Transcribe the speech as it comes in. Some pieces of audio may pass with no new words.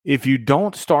If you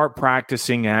don't start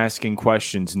practicing asking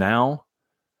questions now,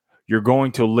 you're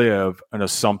going to live an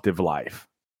assumptive life.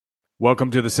 Welcome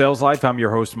to the Sales Life. I'm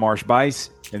your host, Marsh Bice,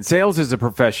 and sales is a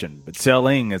profession, but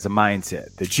selling is a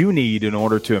mindset that you need in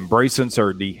order to embrace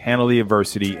uncertainty, handle the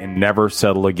adversity, and never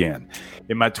settle again.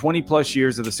 In my 20 plus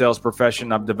years of the sales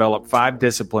profession, I've developed 5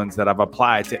 disciplines that I've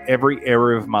applied to every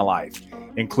area of my life,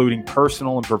 including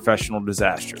personal and professional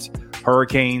disasters,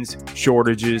 hurricanes,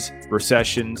 shortages,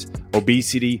 recessions,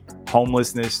 obesity,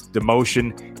 homelessness,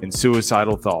 demotion, and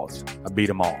suicidal thoughts. I beat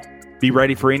them all. Be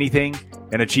ready for anything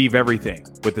and achieve everything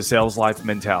with the Sales Life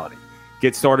mentality.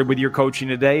 Get started with your coaching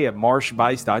today at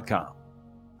marshbice.com.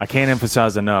 I can't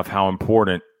emphasize enough how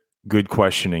important good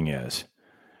questioning is.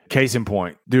 Case in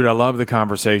point, dude, I love the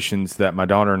conversations that my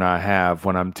daughter and I have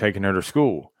when I'm taking her to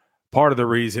school. Part of the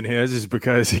reason is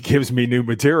because it gives me new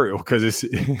material because it's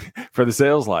for the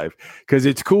Sales Life, because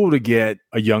it's cool to get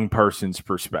a young person's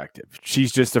perspective.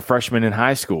 She's just a freshman in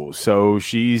high school, so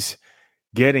she's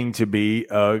getting to be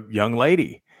a young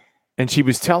lady. And she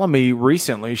was telling me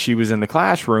recently she was in the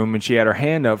classroom and she had her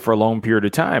hand up for a long period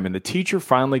of time. And the teacher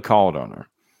finally called on her.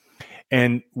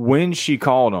 And when she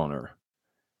called on her,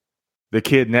 the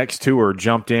kid next to her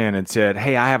jumped in and said,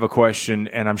 "Hey, I have a question,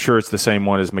 and I'm sure it's the same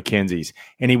one as Mackenzie's."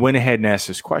 And he went ahead and asked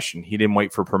this question. He didn't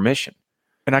wait for permission.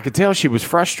 And I could tell she was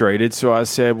frustrated. So I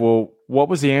said, "Well, what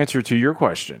was the answer to your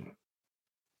question?"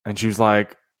 And she was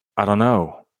like, "I don't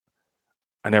know.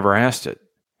 I never asked it."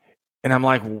 And I'm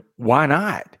like, "Why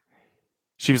not?"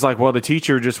 She was like, "Well, the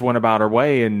teacher just went about her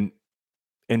way and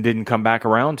didn't come back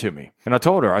around to me." And I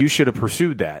told her, "You should have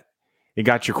pursued that and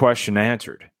got your question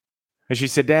answered." And she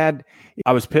said, "Dad,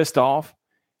 I was pissed off.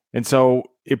 And so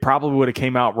it probably would have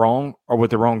came out wrong or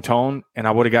with the wrong tone. And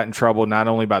I would have gotten in trouble not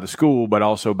only by the school, but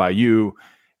also by you.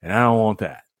 And I don't want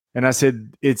that." And I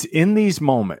said, it's in these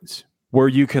moments where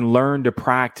you can learn to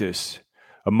practice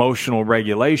emotional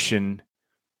regulation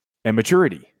and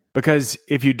maturity. Because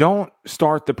if you don't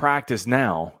start the practice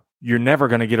now, you're never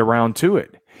going to get around to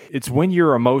it. It's when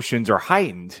your emotions are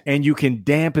heightened and you can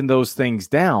dampen those things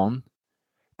down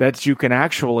that you can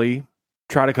actually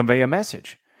try to convey a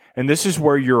message. And this is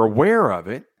where you're aware of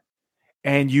it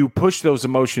and you push those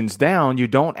emotions down. You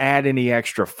don't add any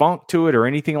extra funk to it or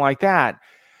anything like that.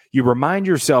 You remind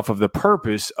yourself of the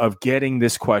purpose of getting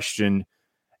this question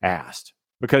asked.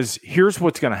 Because here's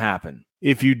what's going to happen.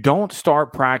 If you don't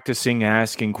start practicing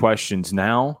asking questions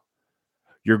now,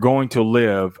 you're going to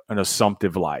live an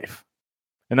assumptive life.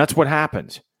 And that's what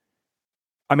happens.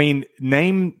 I mean,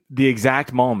 name the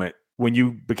exact moment when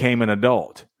you became an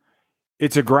adult.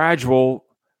 It's a gradual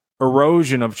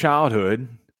erosion of childhood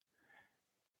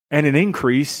and an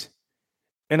increase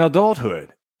in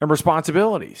adulthood and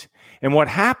responsibilities. And what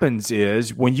happens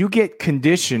is when you get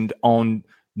conditioned on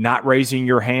not raising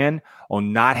your hand,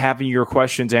 on not having your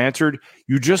questions answered,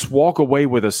 you just walk away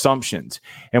with assumptions.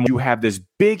 And you have this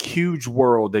big, huge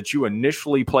world that you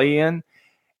initially play in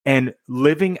and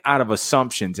living out of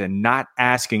assumptions and not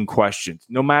asking questions,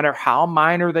 no matter how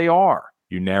minor they are.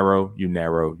 You narrow, you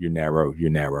narrow, you narrow, you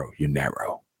narrow, you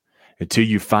narrow, until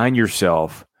you find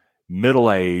yourself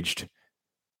middle-aged,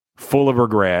 full of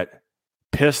regret,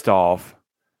 pissed off,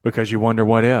 because you wonder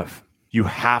what if. You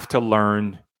have to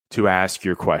learn to ask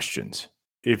your questions.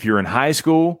 If you're in high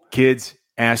school, kids,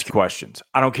 ask questions.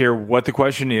 I don't care what the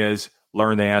question is,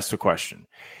 learn to ask the question.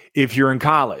 If you're in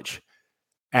college,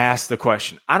 ask the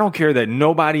question. I don't care that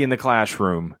nobody in the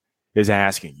classroom is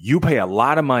asking. You pay a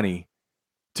lot of money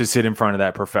to sit in front of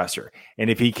that professor. And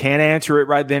if he can't answer it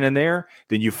right then and there,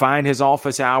 then you find his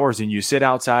office hours and you sit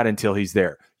outside until he's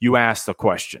there. You ask the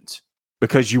questions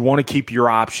because you want to keep your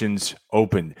options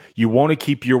open. You want to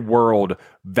keep your world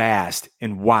vast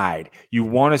and wide. You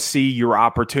want to see your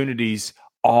opportunities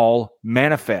all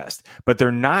manifest, but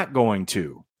they're not going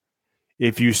to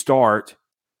if you start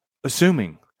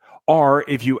assuming, or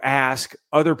if you ask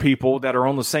other people that are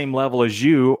on the same level as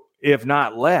you, if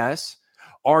not less,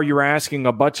 or you're asking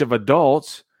a bunch of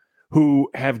adults who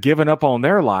have given up on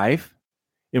their life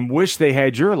and wish they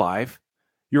had your life.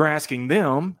 You're asking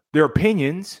them their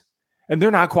opinions, and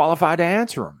they're not qualified to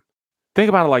answer them. Think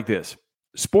about it like this.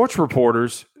 Sports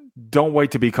reporters don't wait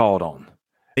to be called on.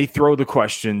 They throw the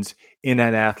questions in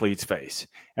that athlete's face,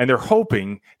 and they're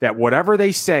hoping that whatever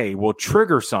they say will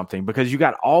trigger something, because you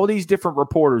got all these different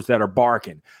reporters that are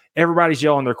barking. Everybody's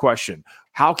yelling their question.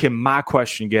 How can my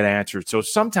question get answered? So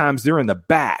sometimes they're in the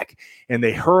back and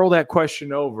they hurl that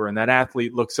question over, and that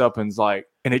athlete looks up and is like,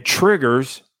 and it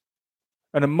triggers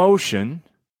an emotion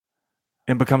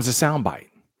and becomes a soundbite.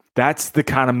 That's the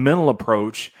kind of mental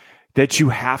approach that you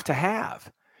have to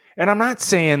have. And I'm not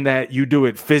saying that you do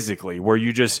it physically where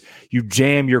you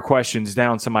jam your questions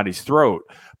down somebody's throat,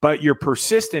 but you're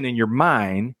persistent in your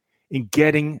mind in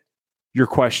getting your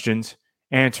questions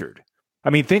answered. I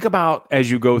mean, think about as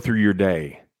you go through your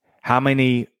day, how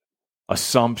many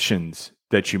assumptions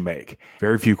that you make.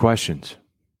 Very few questions.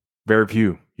 Very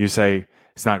few. You say,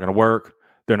 it's not going to work.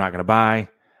 They're not going to buy.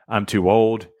 I'm too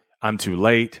old. I'm too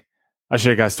late. I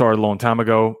should have got started a long time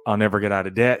ago. I'll never get out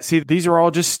of debt. See, these are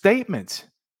all just statements.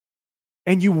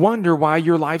 And you wonder why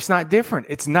your life's not different.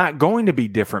 It's not going to be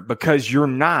different because you're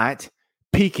not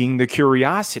piquing the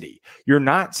curiosity. You're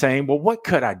not saying, well, what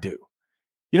could I do?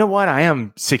 You know what? I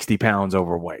am 60 pounds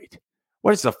overweight.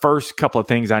 What is the first couple of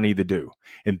things I need to do?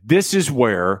 And this is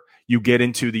where you get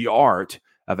into the art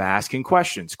of asking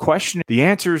questions. The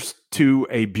answers to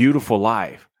a beautiful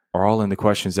life are all in the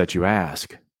questions that you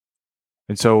ask.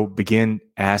 And so begin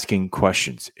asking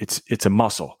questions. It's a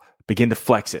muscle. Begin to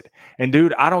flex it. And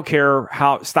dude, I don't care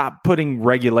stop putting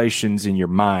regulations in your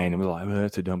mind and be like,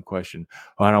 that's a dumb question.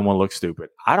 Oh, I don't want to look stupid.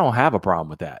 I don't have a problem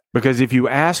with that. Because if you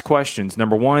ask questions,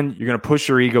 number one, you're going to push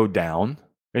your ego down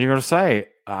and you're going to say,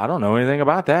 I don't know anything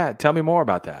about that. Tell me more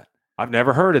about that. I've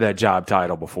never heard of that job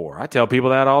title before. I tell people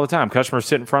that all the time. Customers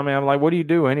sit in front of me. I'm like, what do you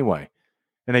do anyway?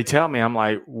 And they tell me, I'm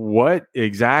like, what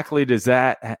exactly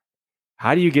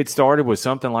how do you get started with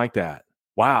something like that?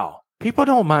 Wow. People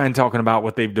don't mind talking about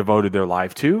what they've devoted their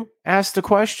life to. Ask the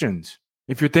questions.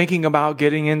 If you're thinking about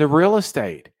getting into real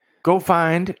estate, go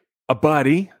find a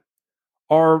buddy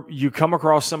or you come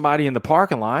across somebody in the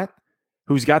parking lot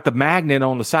who's got the magnet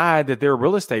on the side that they're a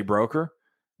real estate broker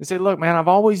and say, look, man, I've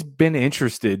always been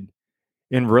interested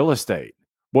in real estate.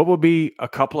 What would be a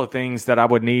couple of things that I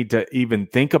would need to even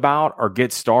think about or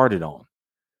get started on?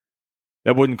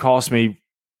 That wouldn't cost me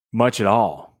much at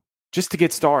all. Just to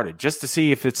get started, just to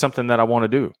see if it's something that I want to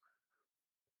do.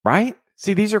 Right?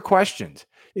 See, these are questions.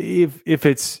 If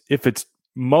it's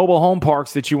mobile home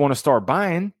parks that you want to start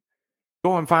buying,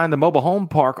 go and find the mobile home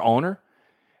park owner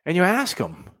and you ask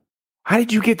them, how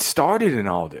did you get started in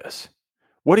all this?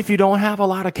 What if you don't have a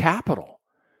lot of capital?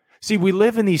 See, we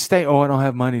live in these states. Oh, I don't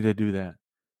have money to do that.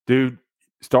 Dude,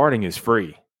 starting is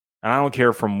free. And I don't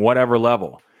care from whatever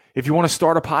level. If you want to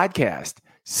start a podcast,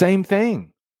 same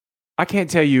thing. I can't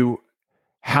tell you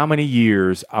how many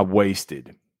years I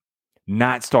wasted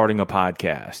not starting a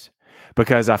podcast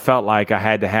because I felt like I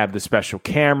had to have the special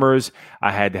cameras.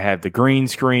 I had to have the green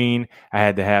screen. I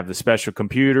had to have the special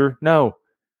computer. No,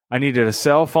 I needed a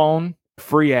cell phone,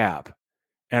 free app,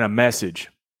 and a message.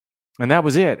 And that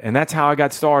was it. And that's how I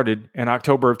got started in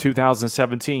October of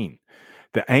 2017.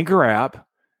 The Anchor app,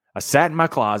 I sat in my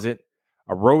closet.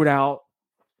 I wrote out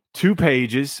 2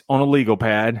 pages on a legal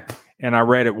pad and I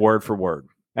read it word for word.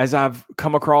 As I've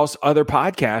come across other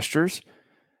podcasters,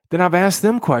 then I've asked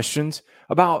them questions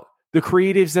about the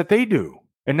creatives that they do.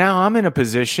 And now I'm in a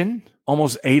position,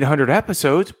 almost 800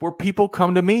 episodes, where people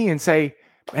come to me and say,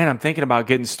 man, I'm thinking about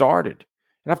getting started.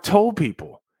 And I've told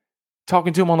people,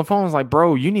 talking to them on the phone, it's like,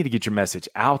 bro, you need to get your message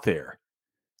out there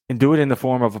and do it in the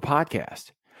form of a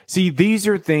podcast. See, these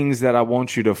are things that I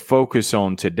want you to focus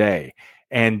on today.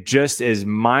 And just as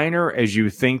minor as you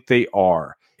think they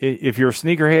are, if you're a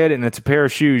sneakerhead and it's a pair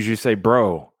of shoes, you say,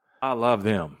 bro, I love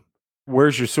them.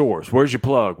 Where's your source? Where's your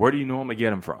plug? Where do you normally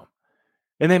get them from?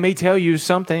 And they may tell you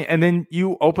something, and then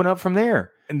you open up from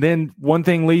there. And then one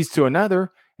thing leads to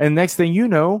another. And next thing you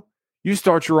know, you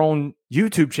start your own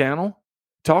YouTube channel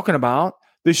talking about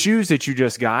the shoes that you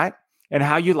just got and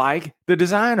how you like the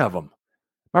design of them.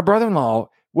 My brother-in-law,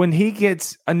 when he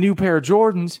gets a new pair of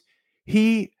Jordans,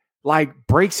 he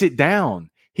breaks it down.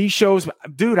 He shows,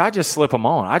 dude, I just slip them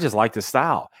on. I just like the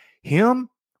style. Him,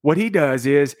 what he does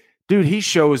is, dude, he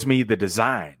shows me the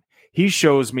design. He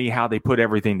shows me how they put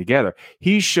everything together.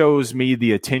 He shows me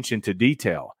the attention to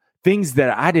detail, things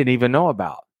that I didn't even know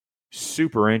about.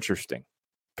 Super interesting.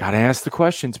 Got to ask the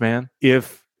questions, man.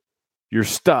 If you're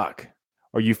stuck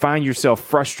or you find yourself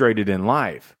frustrated in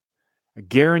life, I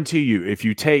guarantee you, if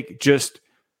you take just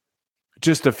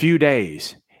a few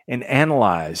days and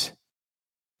analyze,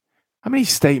 how many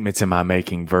statements am I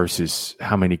making versus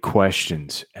how many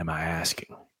questions am I asking?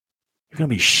 You're going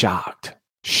to be shocked.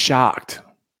 Shocked.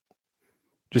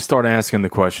 Just start asking the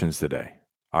questions today.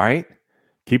 All right?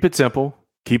 Keep it simple.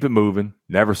 Keep it moving.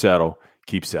 Never settle.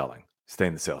 Keep selling. Stay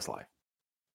in the sales life.